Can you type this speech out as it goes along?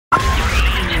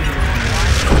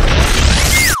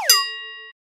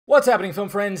What's happening, film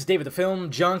friends? David the Film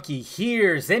Junkie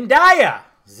here. Zendaya!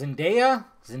 Zendaya?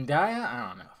 I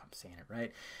don't know if I'm saying it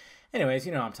right. Anyways,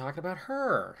 you know, I'm talking about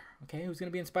her. Okay, who's going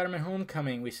to be in Spider-Man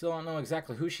Homecoming? We still don't know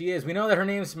exactly who she is. We know that her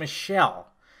name's Michelle.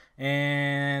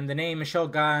 And the name Michelle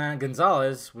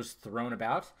Gonzalez was thrown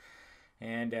about.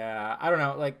 And I don't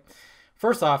know, like,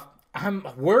 first off, I'm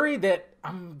worried that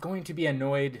I'm going to be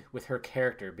annoyed with her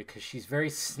character because she's very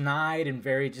snide and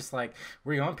very just like,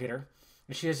 where you going, Peter?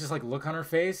 And she has just like look on her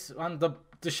face. On the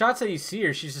shots that you see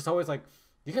her, she's just always like,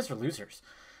 you guys are losers.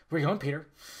 Where you going, Peter?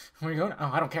 Where you going?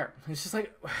 Oh, I don't care. It's just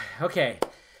like, okay.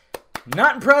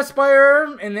 Not impressed by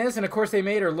her in this, and of course they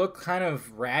made her look kind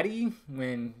of ratty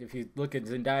when, if you look at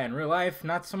Zendaya in real life,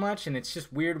 not so much, and it's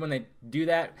just weird when they do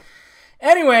that.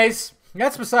 Anyways,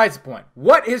 that's besides the point.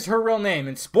 What is her real name?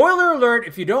 And spoiler alert,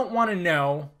 if you don't want to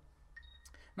know,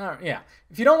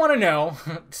 if you don't want to know,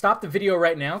 stop the video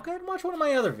right now. Go ahead and watch one of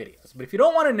my other videos. But if you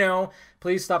don't want to know,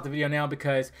 please stop the video now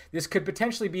because this could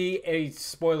potentially be a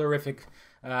spoilerific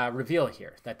reveal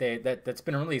here that's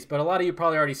been released. But a lot of you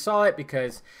probably already saw it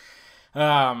because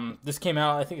this came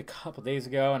out, I think, a couple days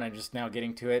ago, and I'm just now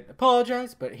getting to it.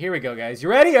 Apologize, but here we go, guys. You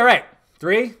ready? All right.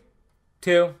 3,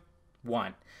 2,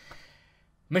 1.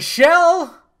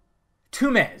 Michelle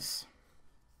Tumes,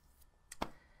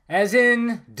 as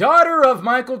in daughter of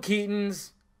Michael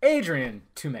Keaton's Adrian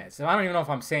Tumes. I don't even know if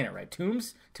I'm saying it right.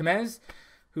 Tumes,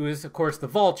 who is, of course, the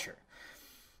Vulture.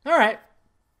 All right.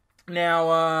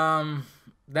 Now,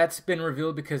 that's been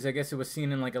revealed because I guess it was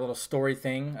seen in like a little story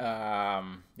thing.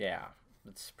 Yeah,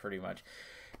 that's pretty much.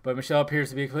 But Michelle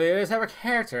appears to be clear as her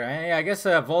character. I guess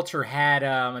Vulture had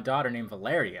a daughter named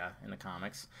Valeria in the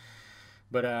comics.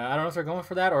 But I don't know if they're going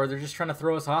for that or they're just trying to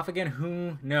throw us off again.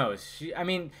 Who knows? I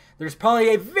mean, there's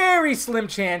probably a very slim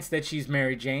chance that she's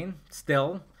Mary Jane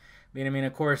still. I mean,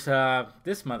 of course,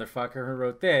 this motherfucker who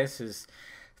wrote this is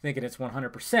thinking it's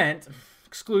 100%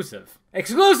 exclusive.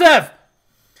 Exclusive!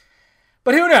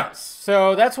 But who knows?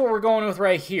 So that's what we're going with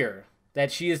right here.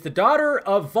 That she is the daughter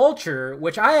of Vulture,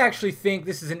 which I actually think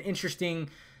this is an interesting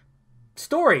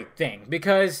story thing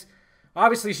because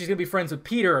obviously, she's going to be friends with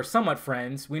Peter, or somewhat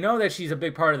friends. We know that she's a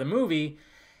big part of the movie.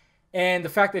 And the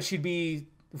fact that she'd be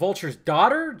Vulture's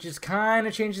daughter just kind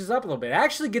of changes up a little bit. It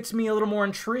actually gets me a little more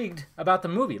intrigued about the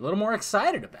movie, a little more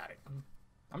excited about it.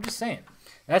 I'm just saying.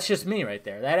 That's just me right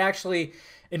there. That actually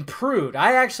improved.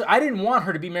 I didn't want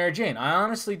her to be Mary Jane. I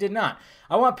honestly did not.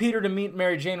 I want Peter to meet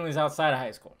Mary Jane when he's outside of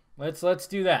high school. Let's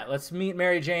do that. Let's meet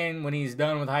Mary Jane when he's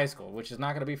done with high school, which is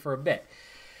not going to be for a bit.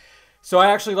 So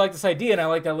I actually like this idea, and I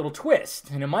like that little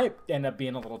twist. And it might end up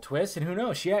being a little twist, and who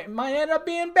knows? She might end up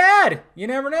being bad. You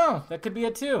never know. That could be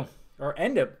it too. Or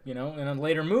end up, you know, in a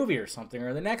later movie or something,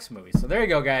 or the next movie. So there you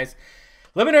go, guys.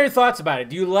 Let me know your thoughts about it.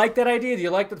 Do you like that idea? Do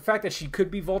you like the fact that she could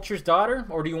be Vulture's daughter?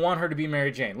 Or do you want her to be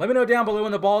Mary Jane? Let me know down below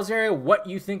in the balls area what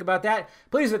you think about that.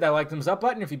 Please hit that like, thumbs up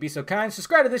button if you'd be so kind.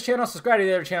 Subscribe to this channel. Subscribe to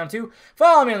the other channel too.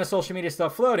 Follow me on the social media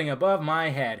stuff floating above my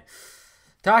head.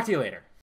 Talk to you later.